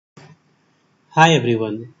Hi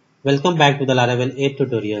everyone, welcome back to the Laravel 8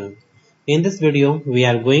 tutorial. In this video, we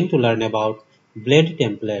are going to learn about Blade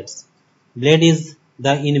templates. Blade is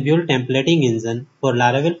the inbuilt templating engine for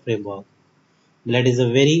Laravel framework. Blade is a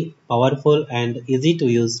very powerful and easy to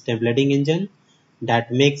use templating engine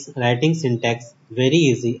that makes writing syntax very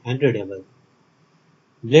easy and readable.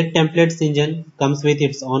 Blade templates engine comes with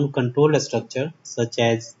its own control structure such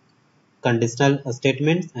as conditional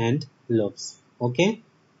statements and loops. Okay.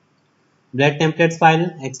 Blade templates file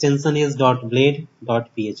extension is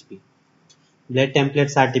 .blade.php. Blade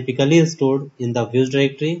templates are typically stored in the views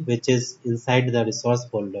directory which is inside the resource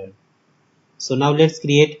folder. So now let's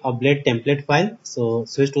create a Blade template file. So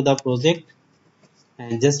switch to the project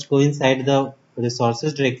and just go inside the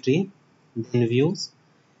resources directory, then views,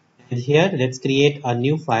 and here let's create a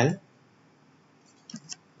new file.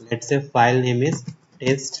 Let's say file name is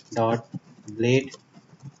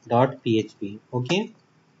test.blade.php. Okay,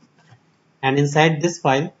 and inside this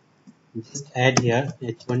file just add here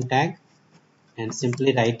h1 tag and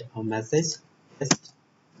simply write a message test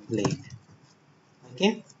blade.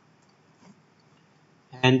 Okay,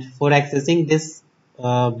 and for accessing this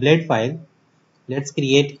blade file, let's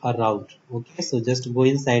create a route. Okay, so just go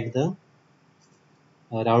inside the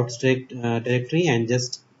routes directory and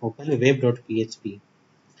just open web.php,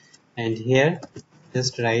 and here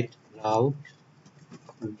just write route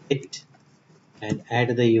get and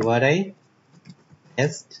add the URI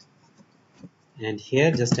test, and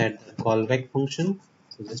here just add the callback function.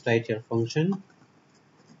 So just write your function,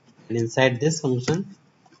 and inside this function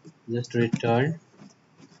just return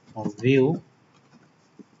a view,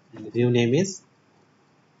 and the view name is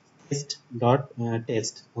test.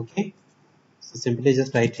 Okay, so simply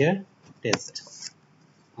just write here test.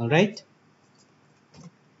 All right,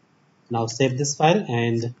 now save this file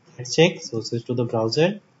and let's check. So switch to the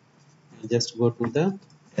browser and just go to the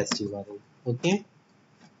test URL. Okay,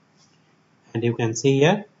 and you can see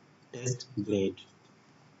here test blade.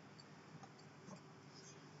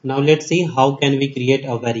 Now let's see how can we create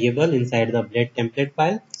a variable inside the blade template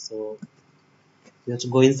file. So just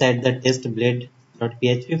go inside the test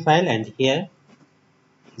blade.php file and here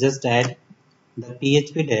just add the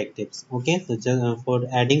PHP directives. Okay, so just for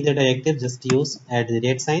adding the directive, just use add the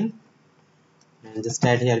rate sign and just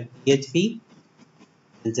add here PHP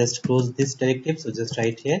and just close this directive. So just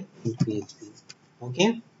write here in PHP.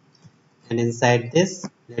 Okay, and inside this,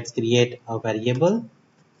 let's create a variable.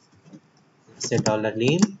 Let's say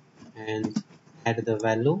 $name and add the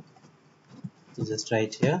value. So just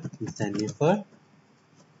write here Jennifer.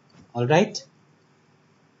 All right.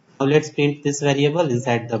 Now let's print this variable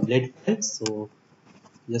inside the blade file. So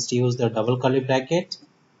just use the double curly bracket.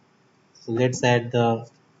 So let's add the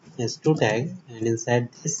s2 tag and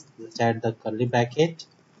inside this just add the curly bracket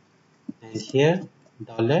and here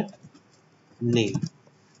 $name.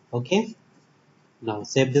 Okay, now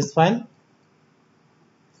save this file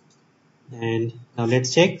and now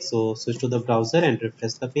let's check. So switch to the browser and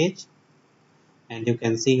refresh the page and you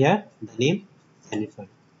can see here the name Jennifer.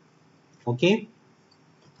 Okay,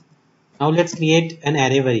 now let's create an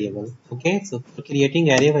array variable. Okay, so for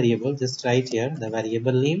creating array variable, just write here the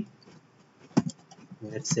variable name.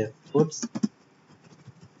 Let's say fruits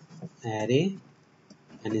array,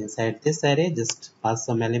 and inside this array just pass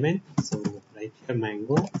some element. So write here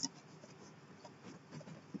mango,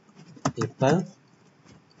 apple,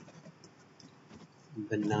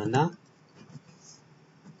 banana.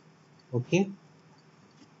 Okay,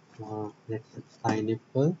 let's say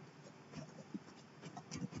pineapple.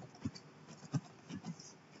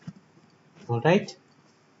 All right,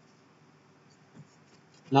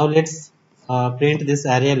 now let's print this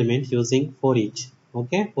array element using foreach.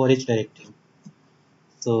 Okay, foreach directive.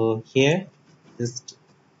 So here just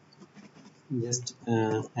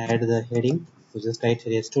add the heading. So just write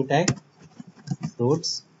here h2 tag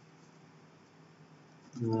fruits,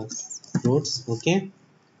 uh, fruits. Okay,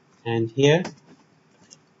 and here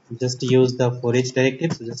just use the for each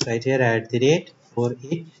directive. So just write here at the rate for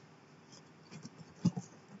each,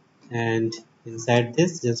 and inside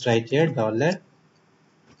this just write here dollar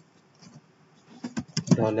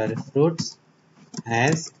fruits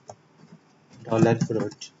as dollar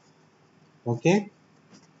fruit. Okay,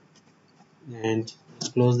 and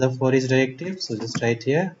just close the for each directive. So just write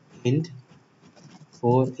here int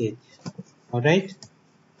for each. All right,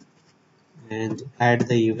 and add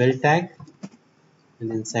the eval tag,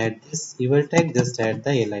 and inside this eval tag just add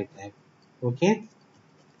the li tag. Okay,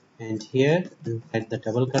 and here inside the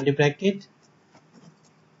double curly bracket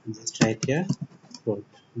just write here fruit,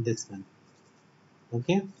 this one.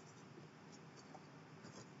 Okay,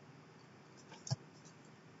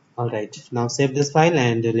 Alright, now save this file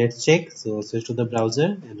and let's check. So switch to the browser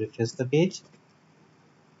and refresh the page,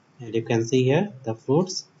 and you can see here the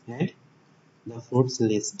fruits and the fruits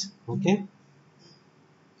list. Okay,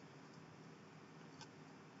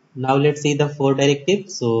 now let's see the for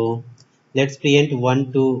directive. So let's create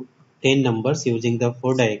 1 to 10 numbers using the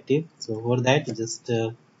for directive. So for that, just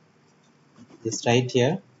write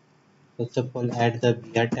here. First of all, add the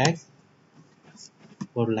br tag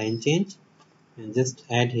for line change, and just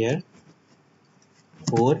add here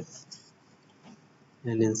 4,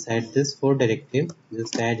 and inside this for directive,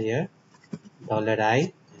 just add here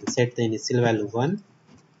 $I and set the initial value 1.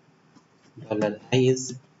 $I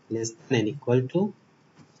is less than and equal to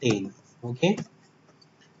 10. Okay,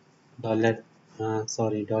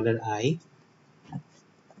 $I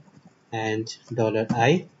and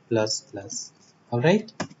 $I plus plus.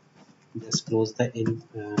 Alright, just close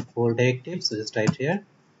the for directive. So just write here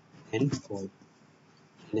and for,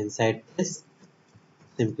 and inside this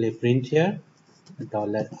simply print here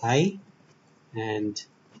 $I and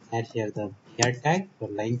add here the br tag for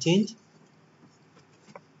line change,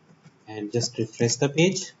 and just refresh the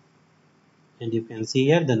page, and you can see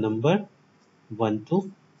here the number 1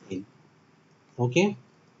 to 10. Okay,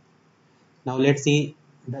 now let's see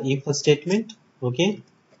the if statement. Okay,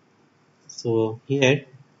 so here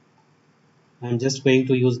I'm just going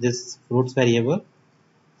to use this fruits variable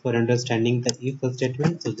for understanding the if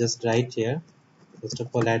statement. So just write here, first of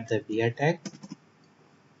all add the br tag,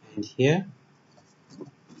 and here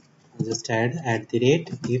just add at the rate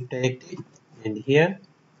if directive, and here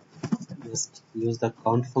just use the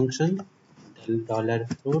count function dollar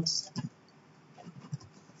fruits.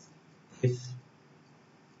 If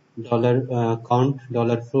count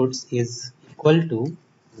 $fruits is equal to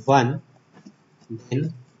 1,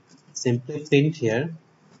 then simply print here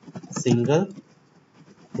single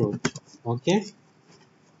fruit. Okay,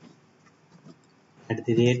 at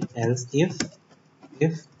the rate else if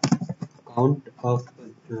count of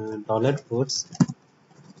 $fruits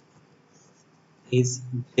is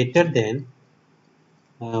greater than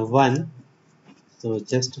 1, so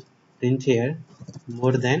just print here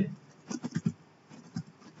more than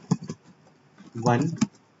 1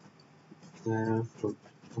 fruit.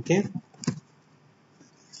 Okay,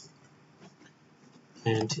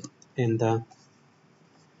 and in the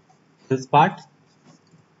else part,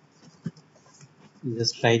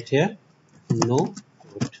 just write here no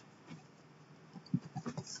fruit.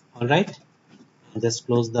 Alright, and just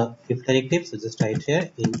close the if directive. So just write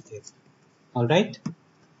here in if. Alright,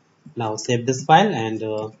 now save this file and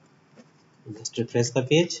just refresh the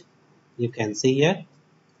page. You can see here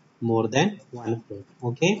more than 1 fruit.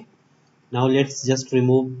 Okay, now let's just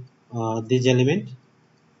remove this element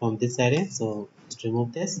from this array. So just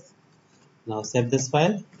remove this. Now save this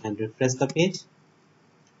file and refresh the page.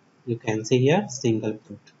 You can see here single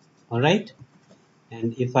fruit. Alright,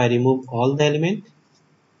 and if I remove all the element,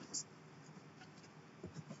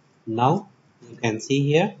 now you can see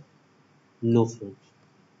here no fruit.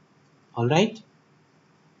 Alright,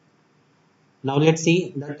 now let's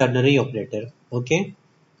see the ternary operator. Okay,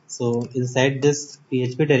 so inside this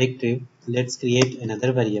PHP directive, let's create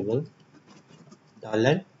another variable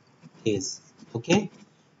 $is. Okay,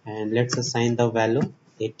 and let's assign the value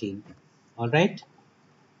 18. Alright,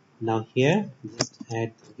 now here just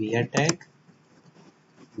add the br tag.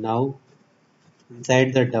 Now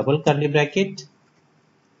inside the double curly bracket,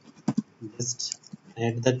 just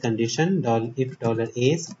add the condition if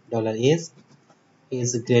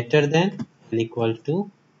 $is greater than or equal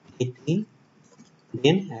to 18,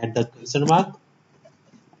 then add the question mark.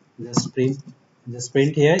 Just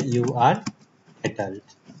print here you are adult.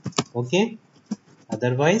 Okay,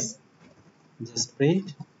 otherwise just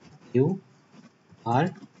print you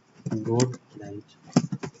are not adult.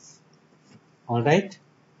 Alright,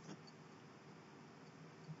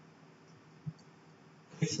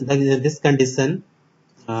 if this condition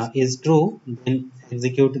is true, then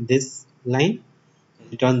execute this line,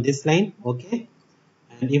 return this line. Okay,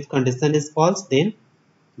 and if condition is false, then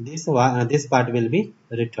this part will be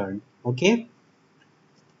returned. Okay,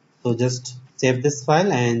 so just save this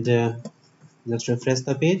file and just refresh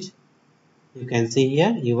the page. You can see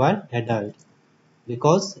here you are adult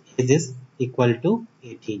because age is equal to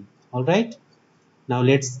 18. Alright, now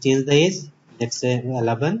let's change the age. Let's say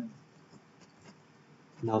 11.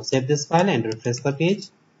 Now save this file and refresh the page.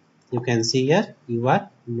 You can see here you are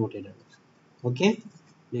not adult. Okay,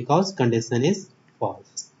 because condition is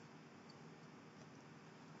false.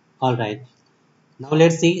 Alright, now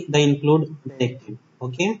let's see the include directive.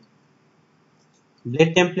 Okay,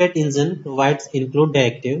 Blade Template Engine provides include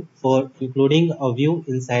directive for including a view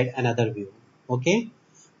inside another view. Okay,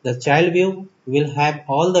 The child view will have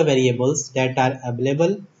all the variables that are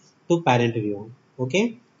available to parent view.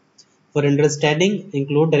 Okay. For understanding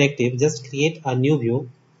include directive, just create a new view.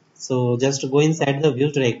 So just go inside the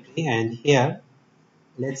views directory and here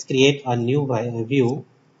let's create a new view.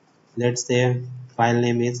 Let's say file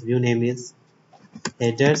name is view name is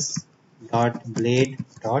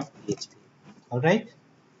headers.blade.php. Alright.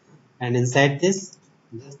 And inside this,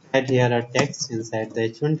 just add here a text inside the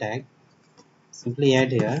h1 tag. Simply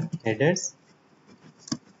add here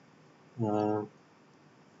uh,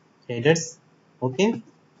 headers, okay,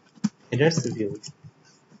 headers view.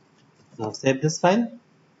 Now save this file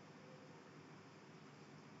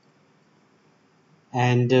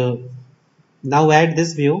and now add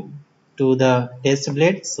this view to the test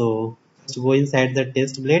blade. So just go inside the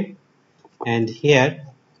test blade and here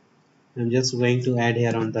I'm just going to add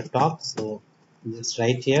here on the top. So just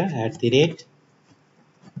write here at the rate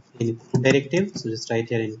include directive. So just write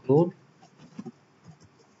here include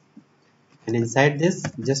and inside this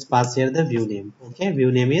just pass here the view name. Okay,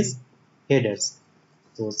 view name is headers.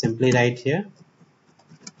 So simply write here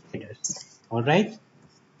headers. All right.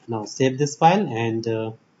 Now save this file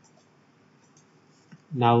and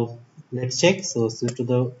now let's check. So switch to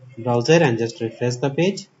the browser and just refresh the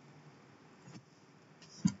page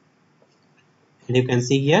and you can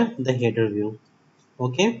see here the header view.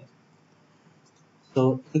 Okay.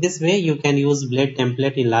 So in this way you can use blade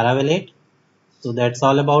template in Laravel 8. So that's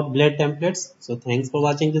all about blade templates. So thanks for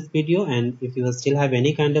watching this video and if you still have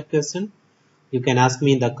any kind of question you can ask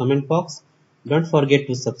me in the comment box. Don't forget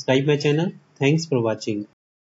to subscribe my channel. Thanks for watching.